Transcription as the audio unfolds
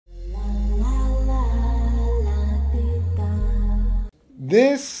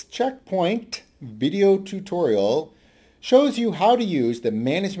This checkpoint video tutorial shows you how to use the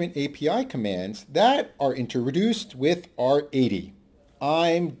management API commands that are introduced with R80.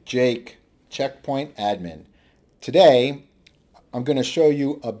 I'm Jake, Checkpoint Admin. Today, I'm going to show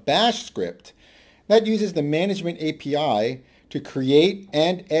you a bash script that uses the management API to create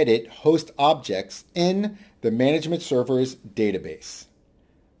and edit host objects in the management server's database.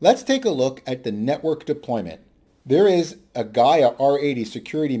 Let's take a look at the network deployment. There is a Gaia R80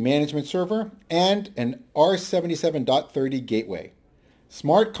 security management server and an R77.30 gateway.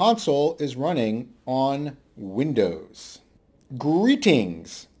 SmartConsole is running on Windows.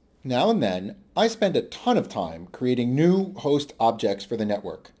 Greetings! Now and then, I spend a ton of time creating new host objects for the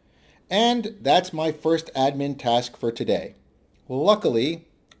network. And that's my first admin task for today. Luckily,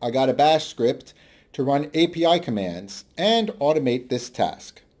 I got a bash script to run API commands and automate this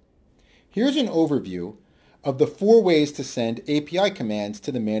task. Here's an overview of the 4 ways to send API commands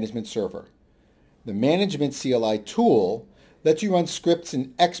to the management server. The management CLI tool lets you run scripts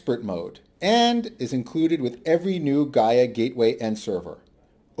in expert mode and is included with every new Gaia gateway and server.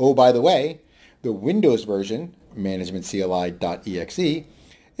 Oh, by the way, the Windows version, managementcli.exe,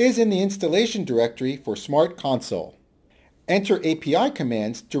 is in the installation directory for SmartConsole. Enter API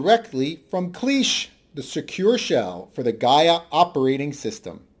commands directly from Cleash, the secure shell for the Gaia operating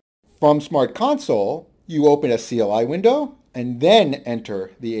system. From SmartConsole, you open a CLI window and then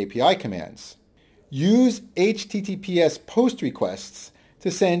enter the API commands. Use HTTPS post requests to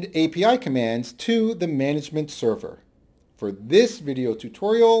send API commands to the management server. For this video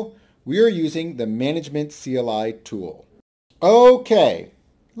tutorial, we are using the management CLI tool. Okay,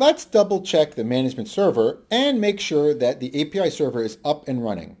 let's double check the management server and make sure that the API server is up and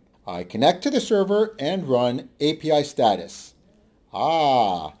running. I connect to the server and run API status.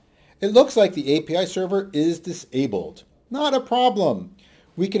 It looks like the API server is disabled. Not a problem.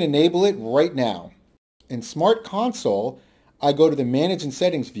 We can enable it right now. In SmartConsole, I go to the Manage and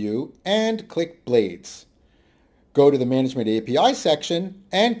Settings view and click Blades. Go to the Management API section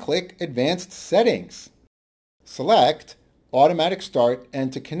and click Advanced Settings. Select Automatic Start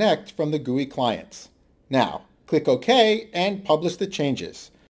and to connect from the GUI clients. Now, click OK and publish the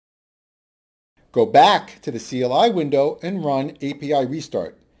changes. Go back to the CLI window and run API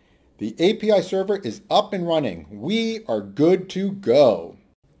Restart. The API server is up and running. We are good to go.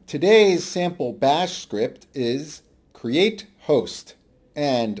 Today's sample bash script is create host,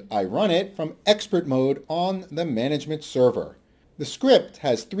 and I run it from expert mode on the management server. The script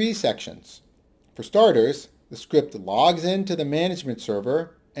has 3 sections. For starters, the script logs into the management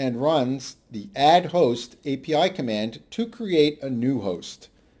server and runs the add host API command to create a new host.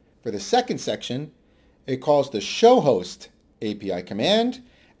 For the second section, it calls the show host API command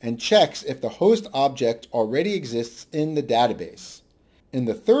and checks if the host object already exists in the database. In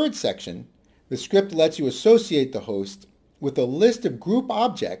the third section, the script lets you associate the host with a list of group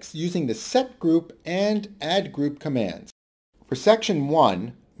objects using the setGroup and addGroup commands. For section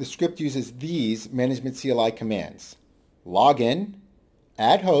 1, the script uses these management CLI commands: login,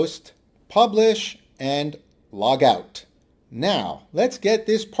 add host, publish, and logout. Now, let's get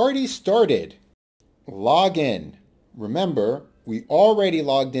this party started. Login. Remember, we already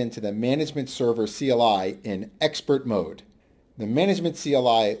logged into the management server CLI in expert mode. The management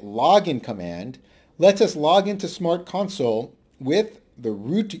CLI login command lets us log into SmartConsole with the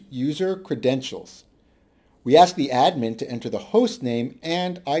root user credentials. We ask the admin to enter the host name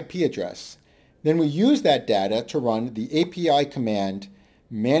and IP address. Then we use that data to run the API command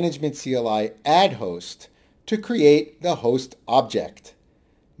management CLI add host to create the host object.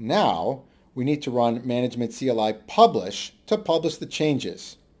 Now, we need to run management CLI publish to publish the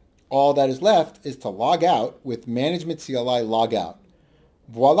changes. All that is left is to log out with management CLI logout.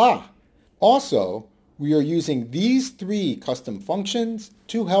 Voila! Also, we are using these 3 custom functions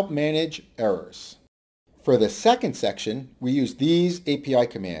to help manage errors. For the second section, we use these API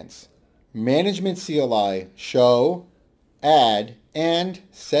commands: management CLI show, add, and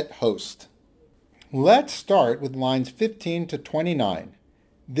set host. Let's start with lines 15 to 29.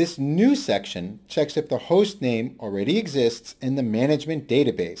 This new section checks if the host name already exists in the management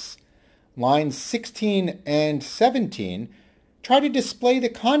database. Lines 16 and 17 try to display the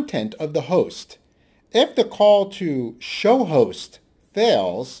content of the host. If the call to show host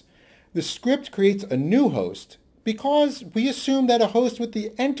fails, the script creates a new host because we assume that a host with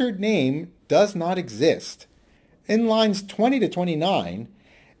the entered name does not exist. In lines 20 to 29,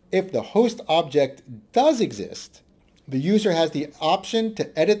 if the host object does exist, the user has the option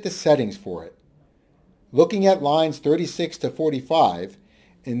to edit the settings for it. Looking at lines 36 to 45,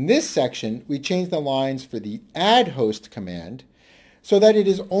 in this section we change the lines for the add host command so that it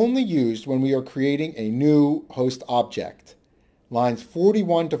is only used when we are creating a new host object. Lines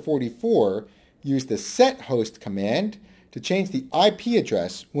 41 to 44 use the set host command to change the IP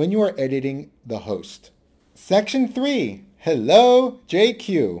address when you are editing the host. Section 3, hello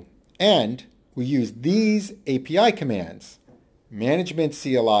JQ, and we use these API commands: management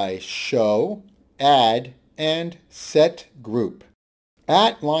CLI show, add, and set group.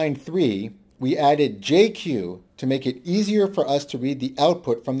 At line 3, we added JQ to make it easier for us to read the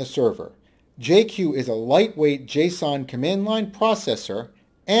output from the server. JQ is a lightweight JSON command line processor,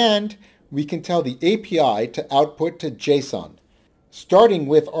 and we can tell the API to output to JSON. Starting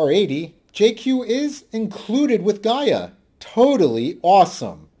with R80, JQ is included with Gaia. Totally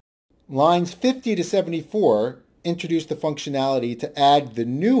awesome. Lines 50 to 74 introduce the functionality to add the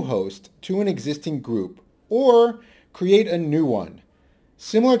new host to an existing group or create a new one.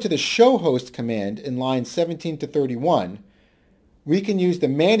 Similar to the show host command in lines 17 to 31, we can use the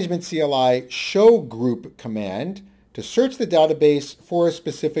management CLI show group command to search the database for a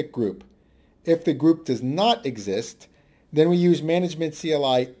specific group. If the group does not exist, then we use management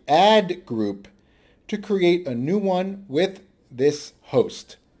CLI add group to create a new one with this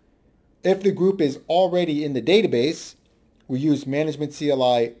host. If the group is already in the database, we use management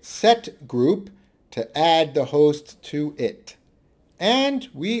CLI set group to add the host to it. And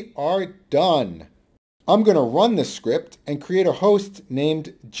we are done. I'm going to run this script and create a host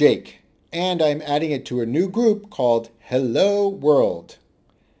named Jake, and I'm adding it to a new group called Hello World.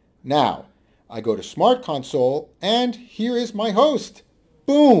 Now, I go to SmartConsole, and here is my host.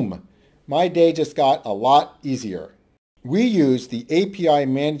 Boom! My day just got a lot easier. We use the API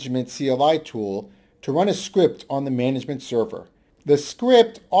Management CLI tool to run a script on the management server. The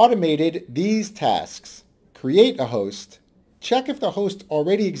script automated these tasks: create a host, check if the host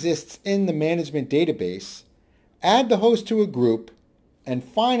already exists in the management database, add the host to a group, and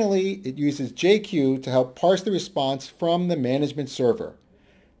finally, it uses JQ to help parse the response from the management server.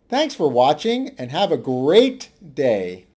 Thanks for watching and have a great day.